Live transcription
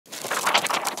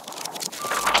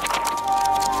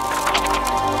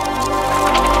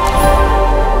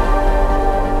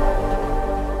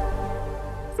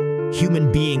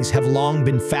long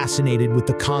been fascinated with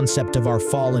the concept of our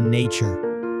fallen nature.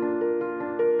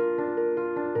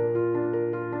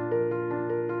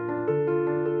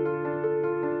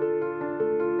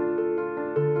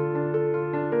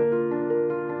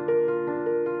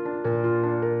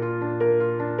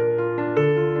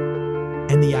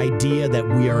 And the idea that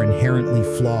we are inherently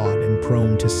flawed and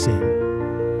prone to sin.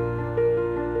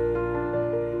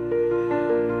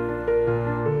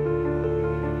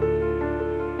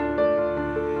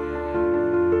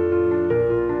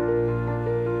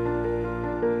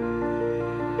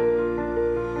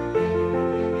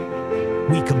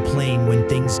 We complain when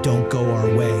things don't go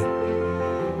our way.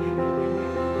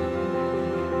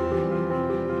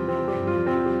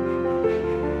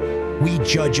 We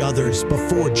judge others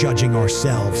before judging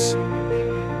ourselves.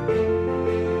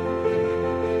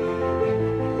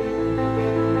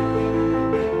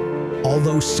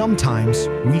 Although sometimes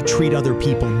we treat other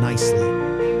people nicely.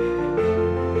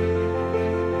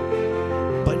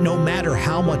 But no matter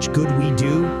how much good we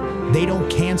do, they don't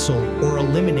cancel or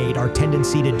eliminate our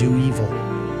tendency to do evil.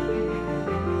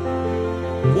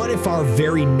 What if our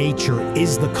very nature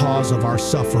is the cause of our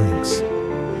sufferings?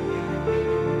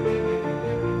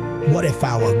 What if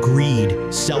our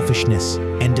greed, selfishness,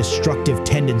 and destructive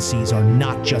tendencies are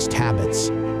not just habits,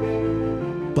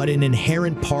 but an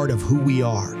inherent part of who we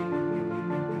are?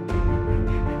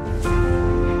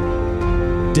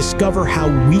 Discover how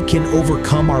we can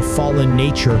overcome our fallen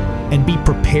nature and be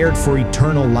prepared for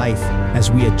eternal life as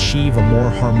we achieve a more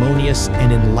harmonious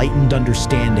and enlightened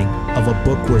understanding of a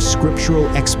book where scriptural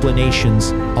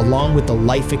explanations, along with the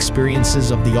life experiences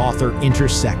of the author,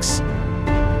 intersects.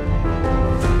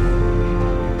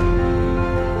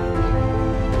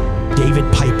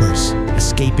 David Piper's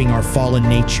Escaping Our Fallen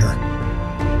Nature.